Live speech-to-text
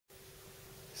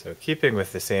So keeping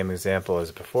with the same example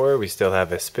as before, we still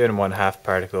have a spin 1/2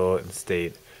 particle in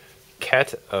state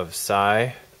ket of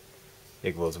psi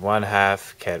equals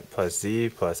 1/2 ket plus z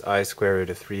plus I square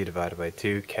root of 3 divided by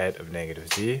 2 ket of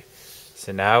negative z.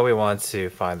 So now we want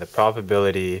to find the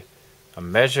probability of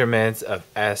measurements of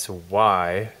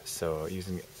sy, so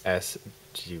using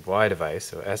SGY device,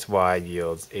 so sy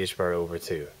yields h bar over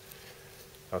 2.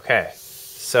 Okay,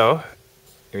 so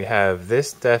we have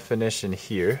this definition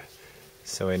here.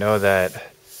 So we know that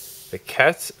the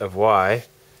ket of y,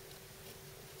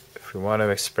 if we want to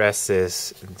express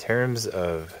this in terms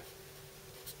of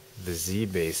the z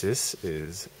basis,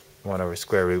 is 1 over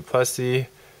square root plus z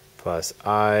plus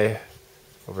I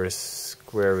over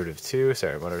square root of 2,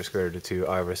 1 over square root of 2,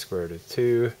 I over square root of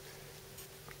 2,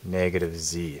 negative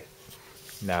z.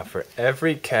 Now for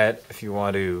every ket, if you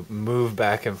want to move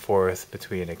back and forth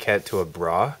between a ket to a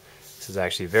bra, this is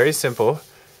actually very simple.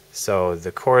 So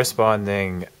the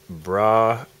corresponding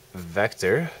bra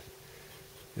vector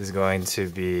is going to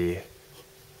be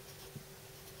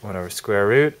 1 over square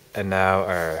root, and now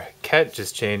our ket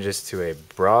just changes to a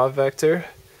bra vector,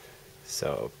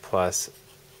 so plus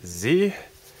z,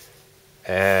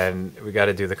 and we got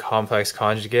to do the complex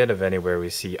conjugate of anywhere we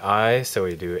see I, so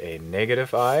we do a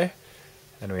negative I,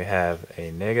 and we have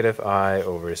a negative I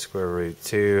over square root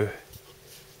 2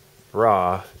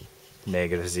 bra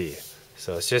negative z.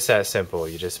 So it's just that simple.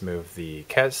 You just move the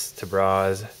kets to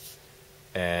bras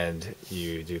and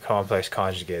you do complex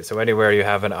conjugate. So anywhere you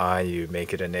have an I, you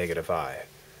make it a negative I.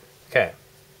 Okay,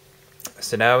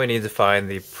 so now we need to find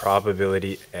the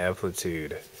probability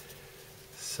amplitude.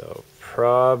 So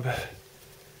prob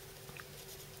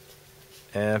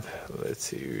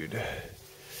amplitude.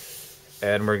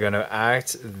 And we're going to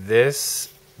act this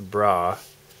bra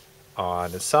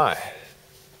on psi.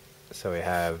 So we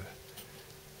have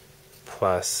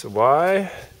plus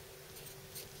y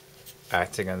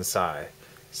acting on psi.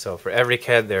 So for every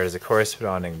ket there is a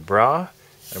corresponding bra,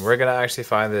 and we're going to actually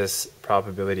find this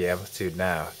probability amplitude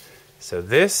now. So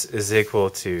this is equal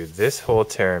to this whole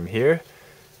term here,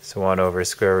 so 1 over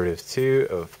square root of 2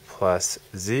 of plus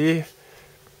z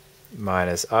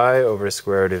minus I over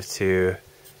square root of 2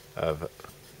 of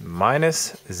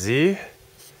minus z,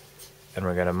 and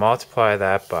we're going to multiply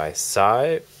that by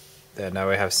psi. And now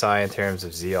we have psi in terms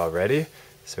of z already,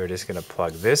 so we're just going to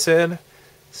plug this in.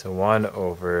 So 1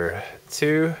 over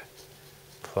 2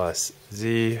 plus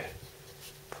z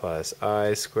plus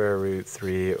I square root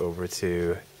 3 over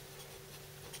 2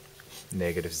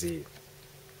 negative z.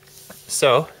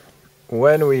 So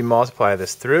when we multiply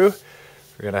this through,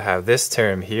 we're going to have this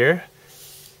term here.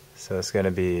 So it's going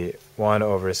to be 1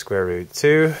 over square root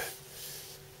 2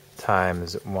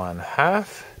 times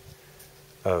 1/2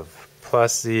 of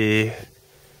plus z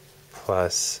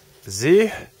plus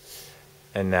z,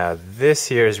 and now this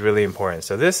here is really important.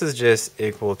 So this is just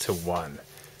equal to 1,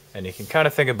 and you can kind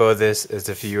of think about this as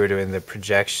if you were doing the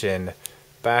projection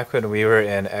back when we were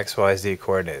in xyz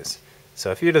coordinates.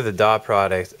 So if you do the dot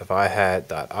product of I hat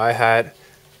dot I hat,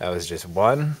 that was just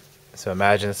 1. So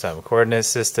imagine some coordinate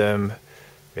system.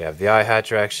 We have the I hat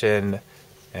direction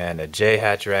and a j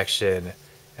hat direction,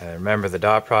 and remember the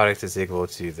dot product is equal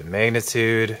to the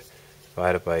magnitude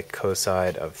divided by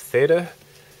cosine of theta.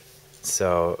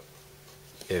 So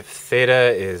if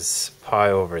theta is pi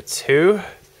over 2,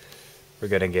 we're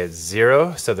going to get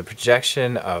 0. So the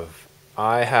projection of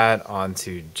I hat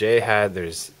onto j hat,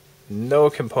 there's no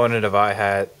component of I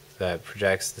hat that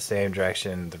projects the same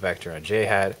direction, the vector on j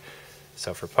hat.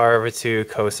 So for pi over 2,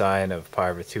 cosine of pi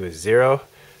over 2 is 0.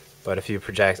 But if you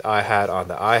project I hat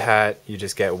onto I hat, you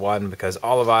just get 1 because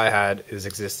all of I hat is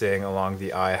existing along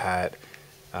the I hat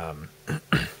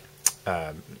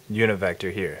unit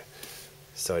vector here.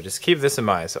 So just keep this in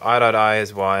mind. So I dot I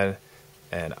is 1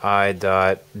 and I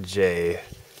dot j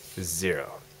is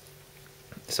 0.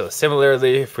 So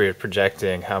similarly, if we're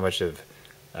projecting how much of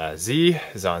z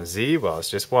is on z, well, it's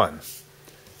just 1.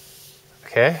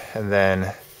 Okay, and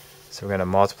then so we're going to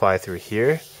multiply through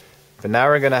here. But now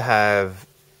we're going to have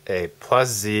a plus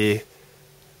z.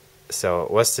 So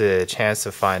what's the chance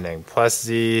of finding plus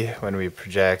z when we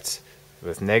project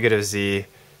with negative z?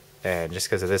 And just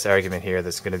because of this argument here,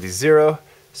 that's going to be 0.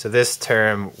 So this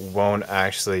term won't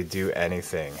actually do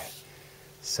anything.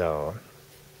 So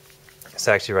let's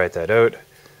actually write that out.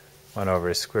 1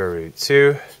 over square root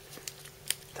 2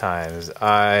 times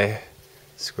I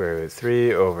square root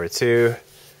 3 over 2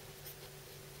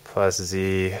 plus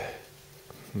z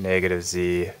negative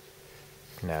z.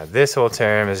 Now this whole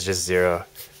term is just 0,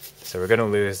 so we're going to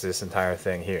lose this entire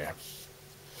thing here.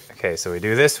 Okay, so we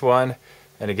do this one,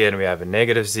 and again we have a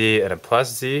negative z and a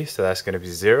plus z, so that's going to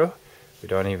be 0. We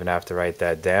don't even have to write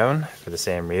that down for the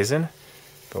same reason.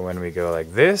 But when we go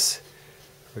like this,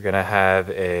 we're going to have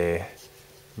a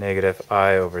negative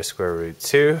I over square root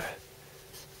 2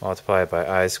 multiplied by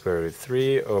I square root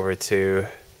 3 over 2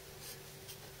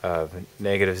 of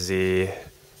negative z, the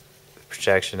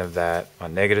projection of that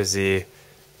on negative z,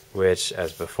 which,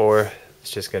 as before,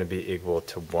 is just going to be equal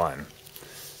to 1.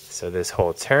 So this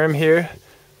whole term here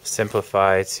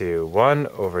simplify to 1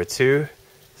 over 2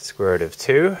 square root of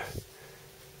 2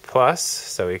 plus,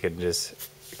 so we can just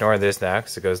ignore this now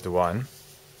because it goes to 1,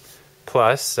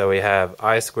 plus, so we have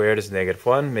I squared is negative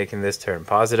 1, making this term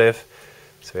positive.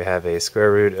 So we have a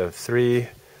square root of 3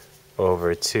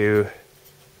 over 2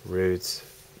 roots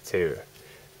 2.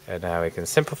 And now we can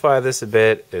simplify this a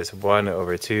bit. Is 1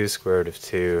 over 2 square root of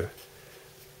 2,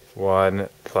 1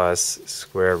 plus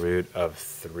square root of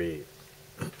 3.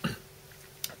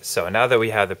 So now that we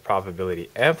have the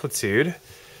probability amplitude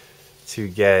to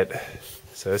get,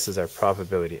 so this is our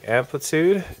probability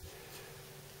amplitude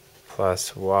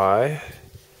plus y.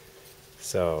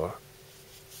 So,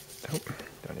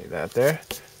 don't need that there.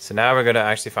 So now we're going to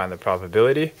actually find the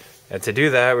probability. And to do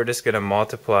that, we're just going to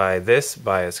multiply this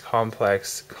by its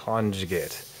complex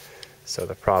conjugate. So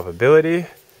the probability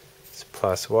is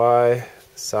plus y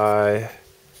psi,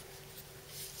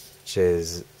 which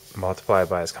is multiplied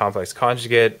by its complex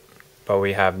conjugate, but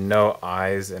we have no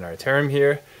i's in our term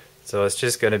here. So it's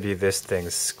just going to be this thing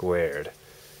squared.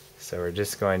 So we're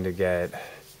just going to get,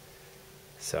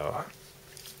 so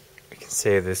we can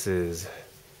say this is,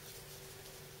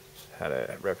 how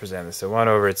to represent this, so 1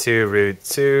 over 2 root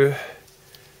 2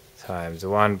 times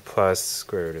 1 plus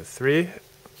square root of 3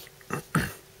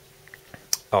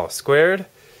 all squared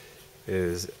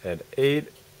is at 8,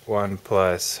 1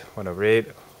 plus 1 over 8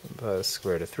 plus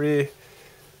square root of 3,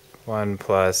 1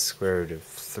 plus square root of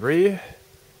 3.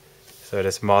 So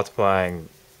just multiplying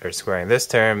or squaring this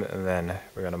term, and then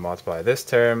we're going to multiply this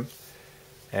term,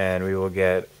 and we will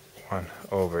get 1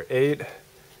 over 8,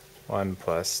 1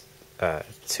 plus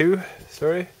 2,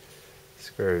 square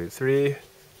root 3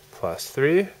 plus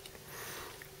 3,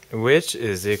 which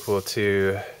is equal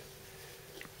to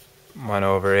 1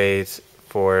 over 8,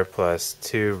 4 plus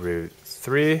 2 root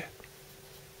 3.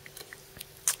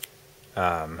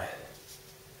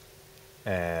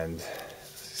 And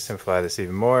simplify this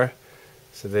even more.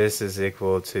 So this is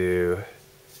equal to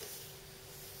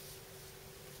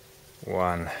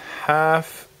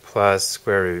 1/2 plus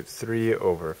square root 3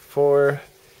 over 4,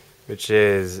 which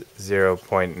is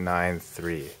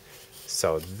 0.93.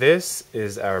 So this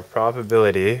is our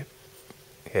probability.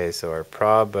 Okay, so our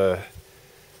probability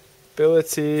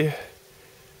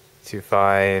to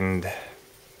find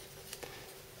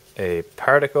a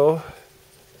particle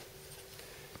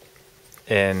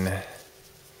in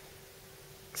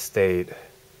state,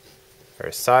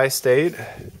 or psi state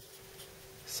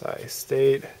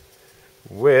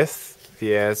with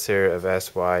the answer of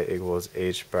Sy equals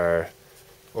h bar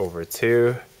over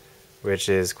 2, which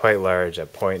is quite large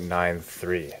at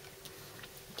 0.93.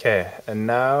 Okay, and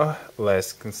now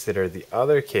let's consider the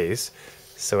other case.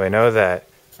 So I know that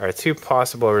our two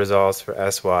possible results for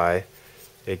Sy,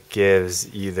 it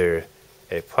gives either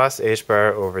a plus h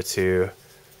bar over 2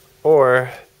 or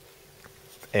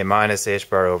a minus h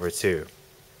bar over 2.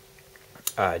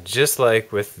 Just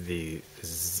like with the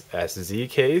SZ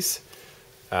case,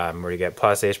 where you get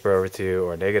plus h bar over 2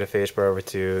 or negative h bar over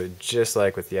 2, just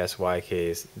like with the Sy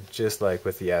case, just like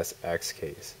with the Sx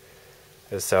case.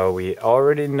 And so we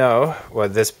already know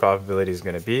what this probability is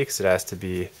going to be, because it has to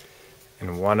be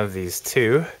in one of these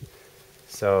two.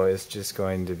 So it's just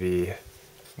going to be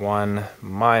 1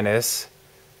 minus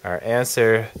our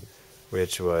answer,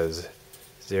 which was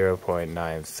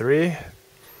 0.93,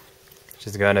 which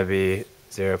is going to be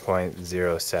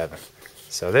 0.07.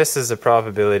 So this is the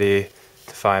probability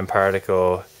to find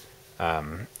particle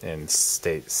in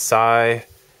state psi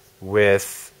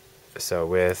with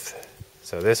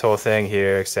this whole thing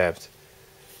here, except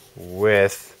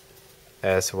with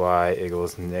Sy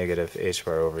equals negative h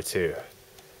bar over 2.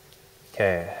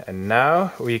 Okay, and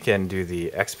now we can do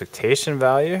the expectation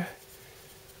value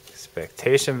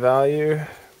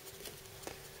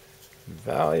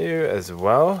as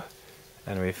well,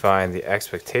 and we find the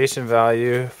expectation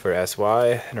value for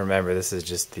Sy, and remember this is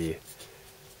just the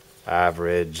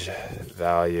average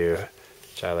value,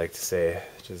 which I like to say,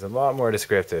 which is a lot more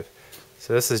descriptive.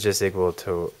 So this is just equal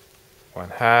to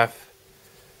 1/2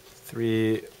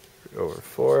 3 over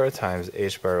 4 times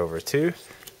h bar over 2.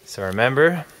 So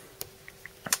remember,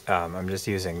 I'm just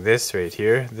using this right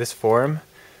here, this form.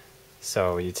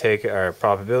 So you take our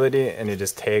probability and you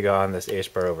just tag on this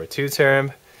h bar over 2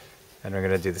 term, and we're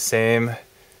going to do the same.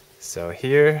 So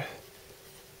here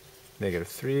negative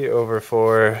 3 over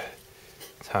 4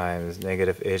 times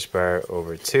negative h bar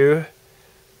over 2.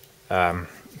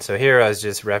 So here I was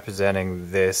just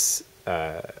representing this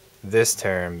this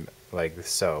term like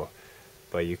so,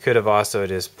 but you could have also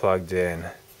just plugged in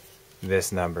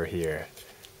this number here,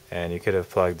 and you could have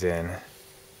plugged in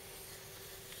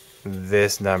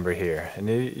this number here, and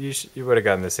you would have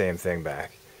gotten the same thing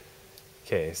back.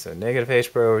 Okay, so negative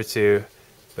h bar over 2,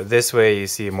 but this way you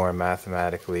see more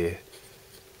mathematically,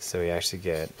 so we actually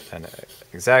get an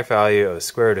exact value of the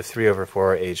square root of 3 over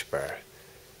 4 h bar.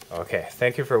 Okay,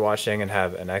 thank you for watching and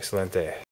have an excellent day.